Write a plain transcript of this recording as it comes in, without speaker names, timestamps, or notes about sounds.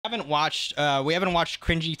haven't watched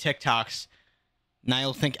cringy TikToks.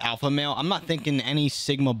 Nile think alpha male. I'm not thinking any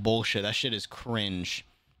Sigma bullshit. That shit is cringe.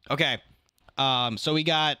 Okay. So we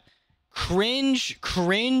got cringe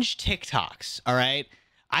TikToks. All right.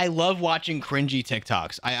 I love watching cringy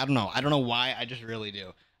TikToks. I don't know. I don't know why. I just really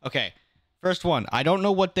do. Okay. First one. I don't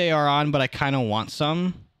know what they are on, but I kind of want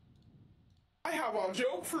some. I have a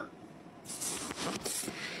joke for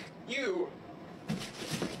you.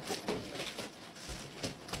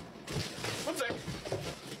 One sec.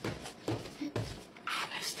 Ah,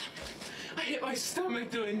 my stomach. I hit my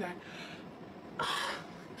stomach doing that.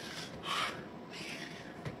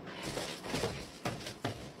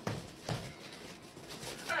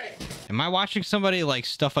 Alright. Am I watching somebody like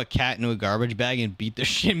stuff a cat into a garbage bag and beat the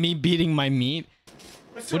shit? Me beating my meat?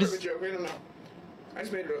 That's sort of a joke. I don't know. I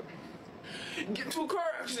just made it up. Get into a car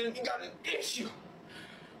accident, you got an issue.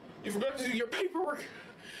 You forgot to do your paperwork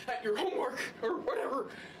at your homework or whatever.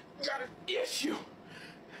 You got an issue.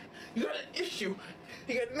 You got an issue.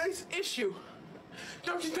 You got a nice issue.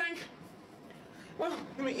 Don't you think? Well,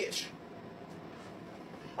 let me itch.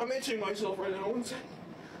 I'm itching myself right now. One second.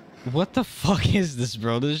 What the fuck is this,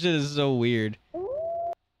 bro? This shit is so weird.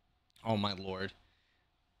 Oh my lord.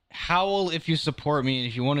 Howl if you support me, and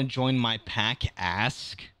if you want to join my pack,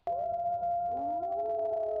 ask.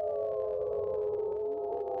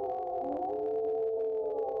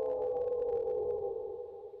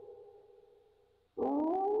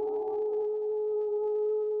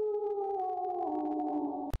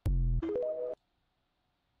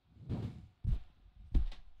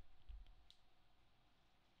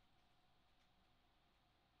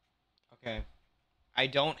 Okay. I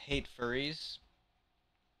don't hate furries.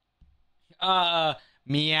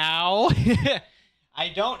 Meow. I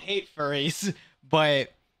don't hate furries,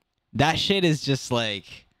 but that shit is just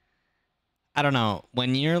like, I don't know.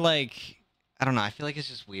 When you're like, I don't know. I feel like it's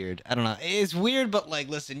just weird. I don't know. It's weird, but like,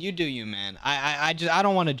 listen, you do you, man. I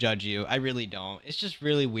don't want to judge you. I really don't. It's just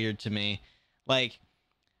really weird to me. Like,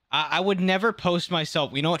 I would never post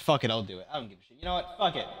myself. You know what? Fuck it. I'll do it. I don't give a shit. You know what?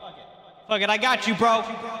 Fuck it. Fuck it. I got you, bro.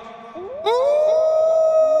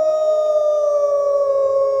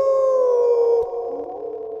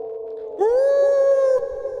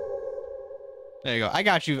 There you go. I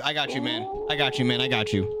got you. I got you, man. I got you, man. I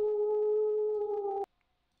got you.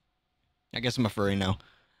 I guess I'm a furry now.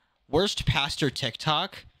 Worst pastor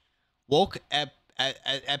TikTok. Woke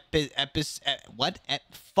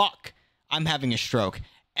fuck. I'm having a stroke.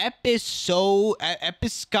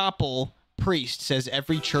 Episcopal priest says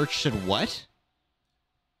every church should what?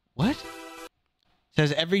 What?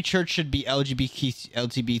 Says every church should be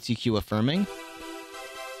LGBTQ affirming.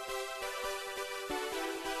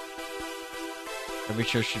 Every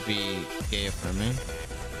church should be gay affirming.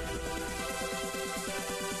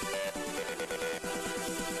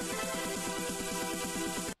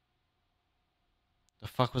 The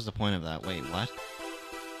fuck was the point of that? Wait, what?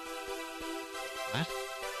 What?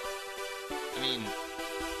 I mean,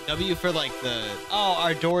 W for like the, oh,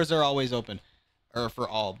 our doors are always open. Or for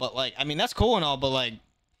all. But like, I mean, that's cool and all, but like,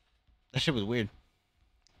 that shit was weird.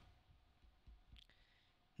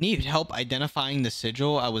 Need help identifying the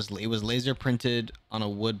sigil. It was laser printed on a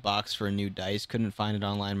wood box for a new dice. Couldn't find it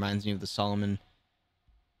online. Reminds me of the Solomon.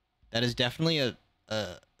 That is definitely a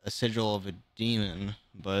sigil of a demon.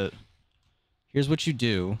 But here's what you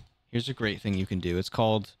do. Here's a great thing you can do. It's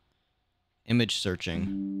called image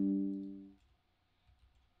searching.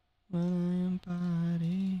 My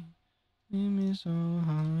body, me so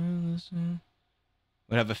hard.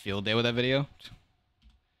 Would have a field day with that video.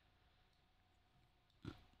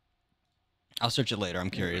 I'll search it later.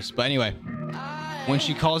 I'm curious. But anyway, when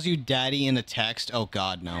she calls you daddy in a text, oh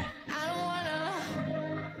God, no.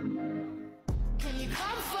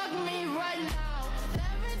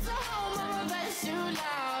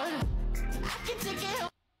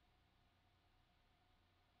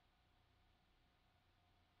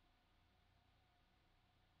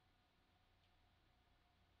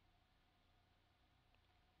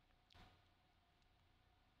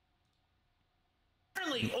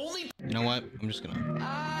 You know what? I'm just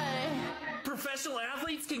gonna. Professional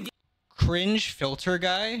athletes can Cringe filter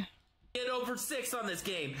guy. get over 6 on this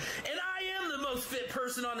game, and I am the most fit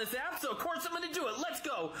person on this app, so of course I'm gonna do it. Let's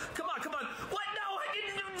go. Come on, come on. What? No, I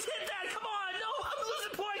didn't even hit that. Come on. No, I'm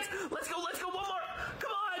losing points. Let's go. Let's go. One more.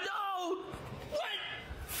 Come on. No. What?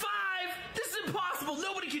 5. This is impossible.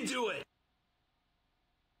 Nobody can do it.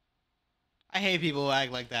 I hate people who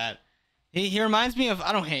act like that. He reminds me of.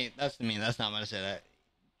 I don't hate. That's the mean. That's not what I say. That.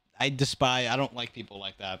 I despise. I don't like people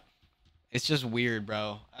like that. It's just weird,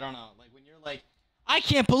 bro. I don't know. Like when you're like, I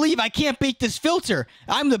can't believe I can't beat this filter.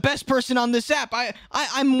 I'm the best person on this app.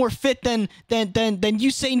 I'm more fit than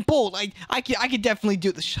Usain Bolt. I could definitely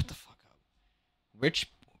do this. Shut the fuck up. Rich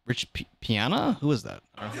Piana? Who is that?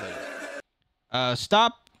 I don't know who that is.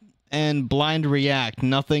 Stop and blind react.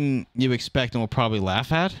 Nothing you expect and will probably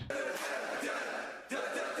laugh at.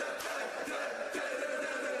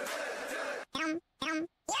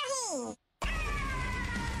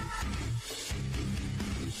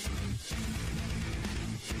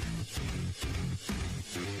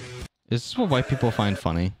 Is this what white people find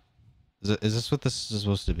funny? Is this what this is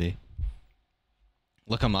supposed to be?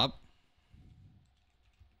 Look him up.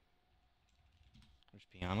 Which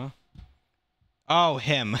piano? Oh,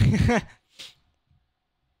 him.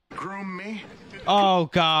 Groom me? Oh,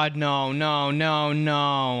 God, no, no, no,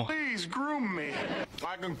 no. Please groom me.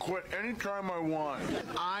 I can quit anytime I want.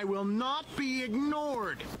 I will not be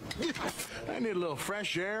ignored. I need a little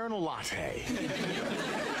fresh air and a latte.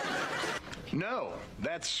 No,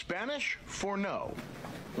 that's Spanish for no.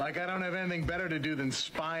 Like I don't have anything better to do than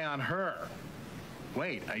spy on her.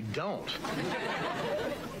 Wait, I don't.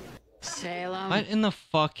 Salem. What in the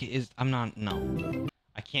fuck is... I'm not... No.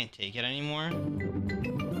 I can't take it anymore.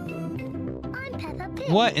 I'm Peppa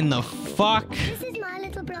Pig. What in the fuck? This is my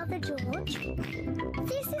little brother George.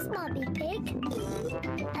 This is Mummy Pig.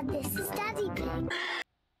 And this is Daddy Pig.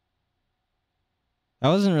 That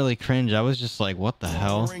wasn't really cringe. I was just like, what the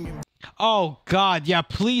hell? Oh, God. Yeah,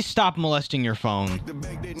 please stop molesting your phone.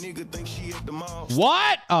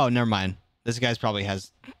 What? Oh, never mind. This guy's probably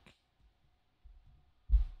has...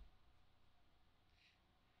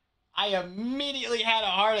 I immediately had a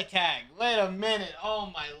heart attack. Wait a minute.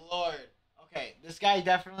 Oh, my Lord. Okay, this guy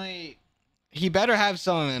definitely... He better have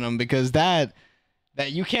something in him because that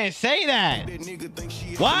you can't say that.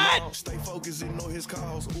 What?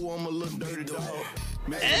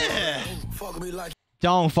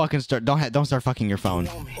 Don't fucking start. Don't start fucking your phone.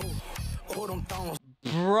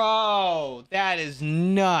 Bro, that is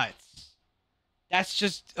nuts. That's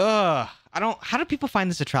just how do people find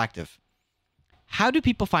this attractive? How do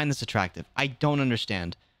people find this attractive? I don't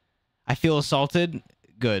understand. I feel assaulted.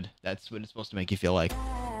 Good. That's what it's supposed to make you feel like.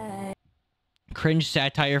 Cringe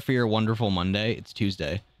satire for your wonderful Monday. It's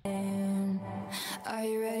Tuesday. Are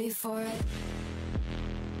you ready for it?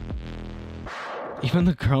 Even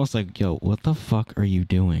the girl's like, yo, what the fuck are you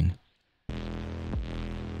doing?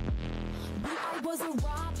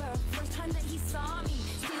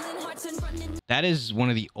 That is one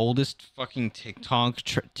of the oldest fucking TikTok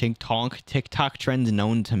trends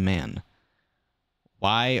known to man.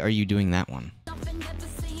 Why are you doing that one?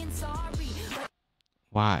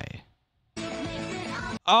 Why?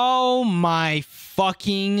 Oh my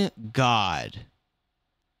fucking God.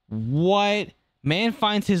 What? Man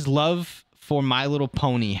finds his love for My Little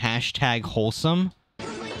Pony. Hashtag wholesome.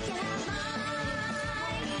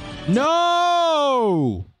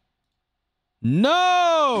 No!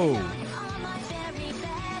 No!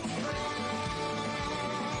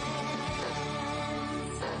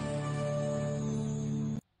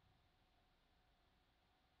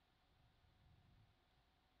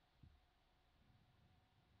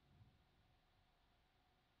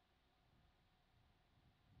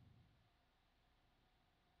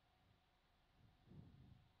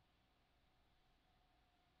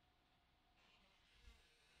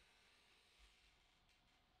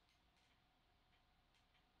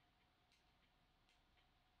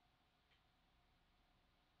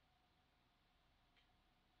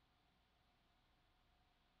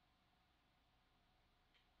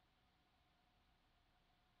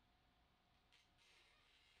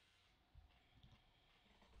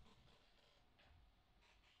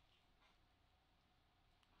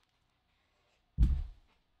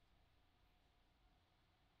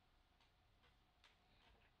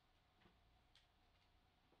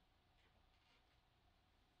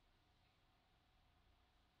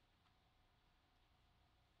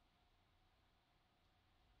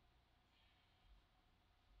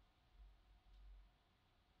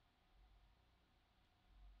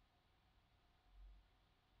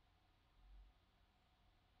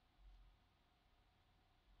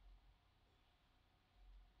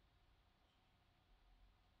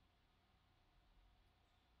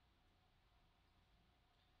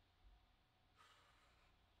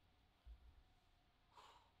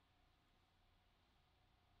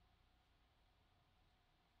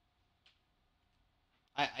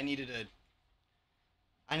 I needed to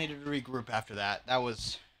regroup after that. That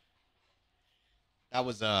was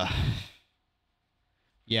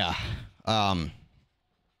yeah.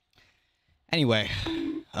 Anyway,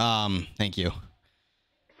 thank you.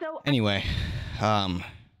 So Anyway,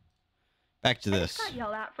 Back to I this. just got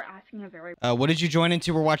yelled at for asking a very. What did you join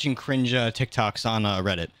into? We're watching cringe TikToks on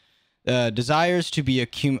Reddit. Desires to be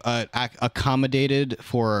accommodated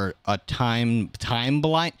for a time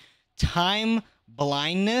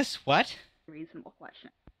blindness. What? Reasonable question.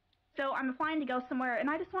 So I'm applying to go somewhere, and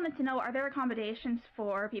I just wanted to know: are there accommodations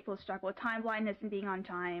for people who struggle with time blindness and being on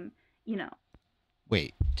time? You know.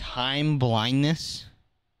 Wait, time blindness?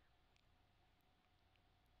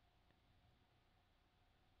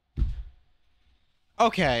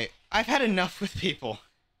 Okay, I've had enough with people.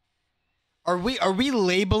 Are we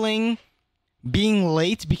labeling being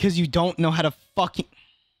late because you don't know how to fucking...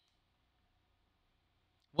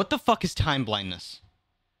 What the fuck is time blindness?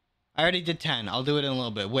 I already did 10. I'll do it in a little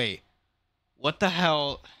bit. Wait. What the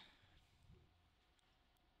hell?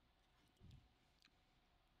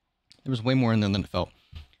 There was way more in there than it felt.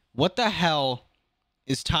 What the hell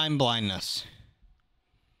is time blindness?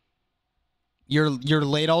 You're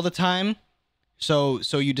late all the time? So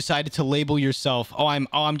you decided to label yourself,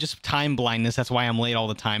 I'm just time blindness, that's why I'm late all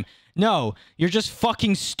the time. No, you're just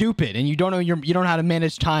fucking stupid and you don't know how to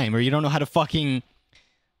manage time, or you don't know how to fucking...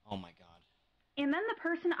 Oh my god. And then the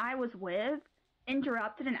person I was with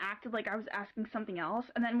interrupted and acted like I was asking something else,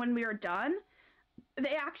 and then when we were done,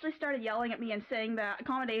 they actually started yelling at me and saying that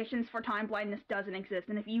accommodations for time blindness doesn't exist,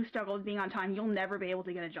 and if you struggle with being on time, you'll never be able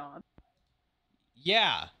to get a job.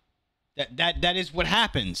 Yeah. That is what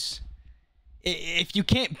happens. If you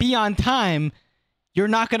can't be on time, you're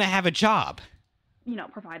not going to have a job. You know,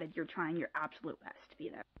 provided you're trying your absolute best to be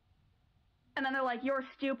there. And then they're like, your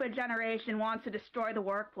stupid generation wants to destroy the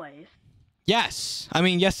workplace. Yes. I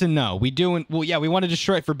mean, yes and no. We do, well, yeah, we want to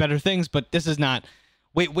destroy it for better things, but this is not...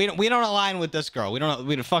 We don't align with this girl. We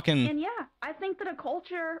don't fucking... And yeah, I think that a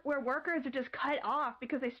culture where workers are just cut off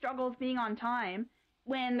because they struggle with being on time,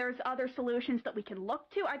 when there's other solutions that we can look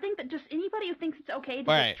to, I think that just anybody who thinks it's okay to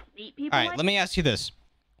just treat people All right, let me ask you this.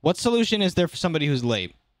 What solution is there for somebody who's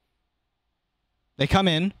late? They come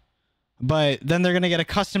in, but then they're going to get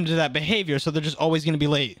accustomed to that behavior, so they're just always going to be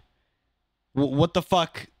late. What the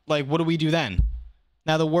fuck? Like, what do we do then?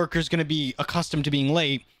 Now the worker's going to be accustomed to being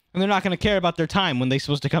late, and they're not going to care about their time when they're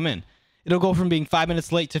supposed to come in. It'll go from being 5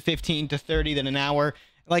 minutes late to 15 to 30, then an hour.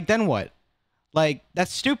 Like, then what? Like,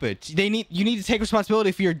 that's stupid. You need to take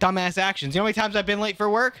responsibility for your dumbass actions. You know how many times I've been late for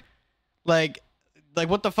work? Like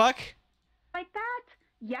what the fuck? Like that?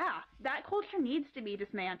 Yeah, that culture needs to be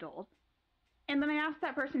dismantled. And then I asked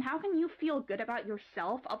that person, how can you feel good about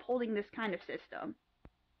yourself upholding this kind of system?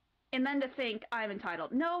 And then to think, I'm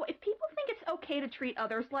entitled. No, if people think it's okay to treat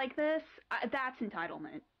others like this, that's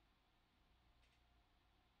entitlement.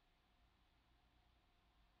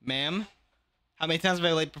 Ma'am? How many times have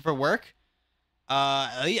I late for work?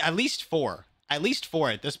 At least 4. At least 4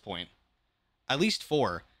 at this point. At least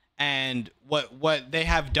 4. And what they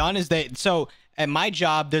have done is so at my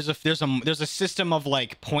job there's a system of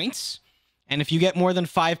like points, and if you get more than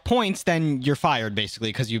 5 points, then you're fired basically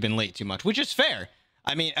because you've been late too much, which is fair.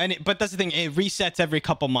 I mean, but that's the thing, it resets every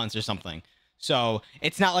couple months or something. So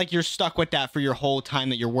it's not like you're stuck with that for your whole time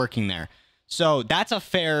that you're working there. So that's a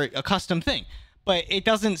custom thing. But it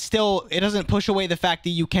doesn't push away the fact that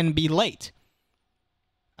you can be late.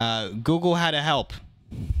 Google how to help.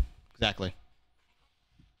 Exactly.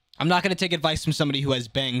 I'm not going to take advice from somebody who has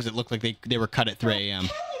bangs that look like they were cut at 3 a.m.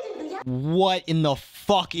 What in the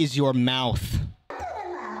fuck is your mouth?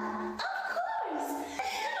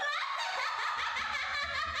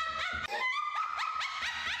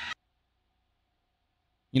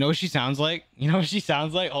 You know what she sounds like? You know what she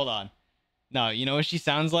sounds like? Hold on. No, you know what she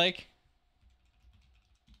sounds like?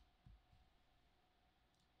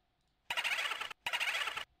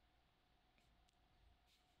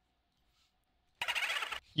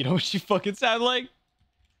 You know what she fucking sounds like?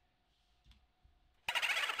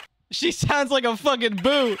 She sounds like a fucking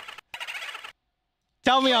boo.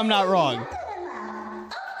 Tell me I'm not wrong.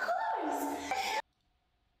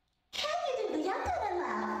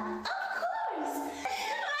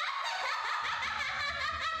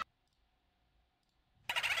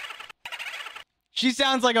 She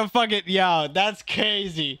sounds like a fucking... Yo, that's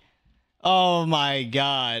crazy. Oh my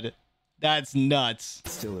god. That's nuts.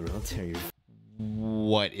 Still a real terrier.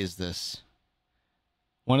 What is this?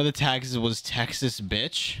 One of the tags was Texas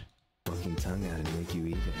bitch. Fucking tongue out and make you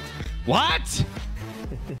eat it. What?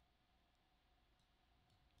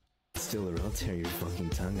 Still a real tear your fucking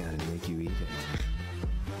tongue out and make you eat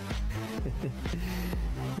it.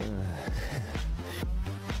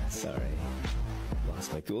 Sorry.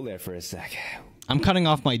 Lost my cool there for a sec. I'm cutting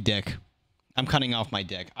off my dick. I'm cutting off my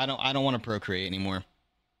dick. I don't want to procreate anymore.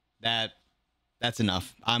 That's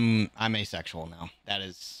enough. I'm asexual now. That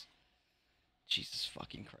is Jesus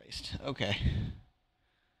fucking Christ. Okay.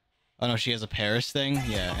 Oh no, she has a Paris thing?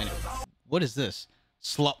 Yeah. What is this?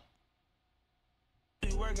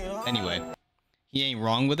 Anyway, he ain't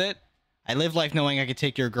wrong with it. I live life knowing I could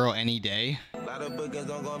take your girl any day.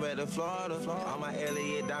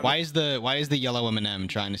 Why is the yellow M&M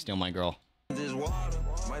trying to steal my girl?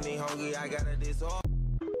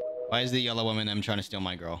 Why is the yellow M&M trying to steal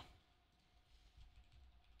my girl?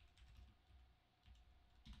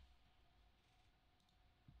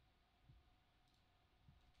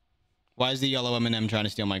 Why is the yellow M&M trying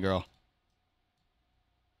to steal my girl?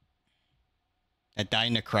 That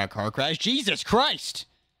died in a car crash? Jesus Christ!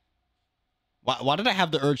 Why did I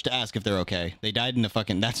have the urge to ask if they're okay? They died in a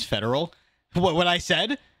fucking... That's federal? What I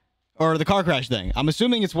said? Or the car crash thing? I'm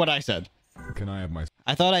assuming it's what I said. Can I have my...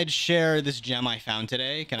 I thought I'd share this gem I found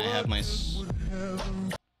today. Can I have my...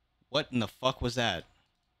 What in the fuck was that?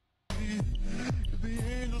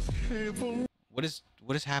 What is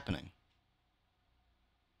happening?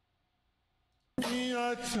 Can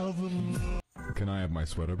I have my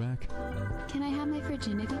sweater back? Can I have my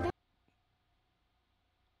virginity back?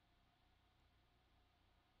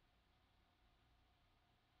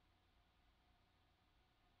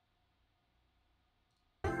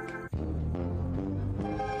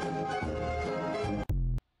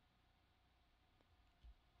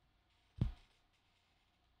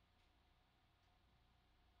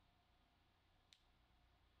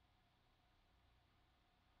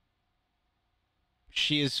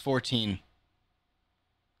 She is 14.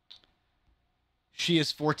 She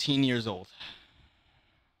is 14 years old.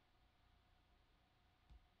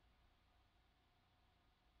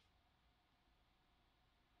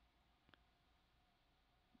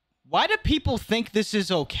 Why do people think this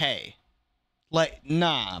is okay? Like,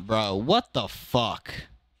 nah, bro. What the fuck?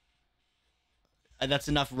 That's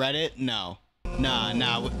enough Reddit? No.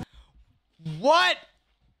 Nah. What?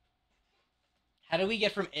 How do we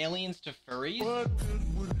get from aliens to furries?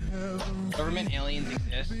 Government aliens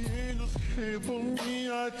exist.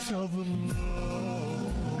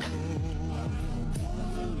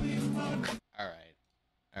 Alright.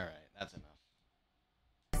 That's enough.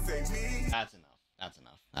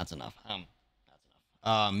 That's enough.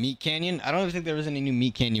 Meat Canyon? I don't even think there was any new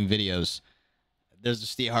Meat Canyon videos. There's the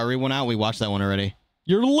Steve Harvey one out. We watched that one already.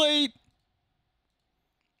 You're late!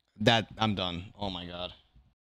 I'm done. Oh my god.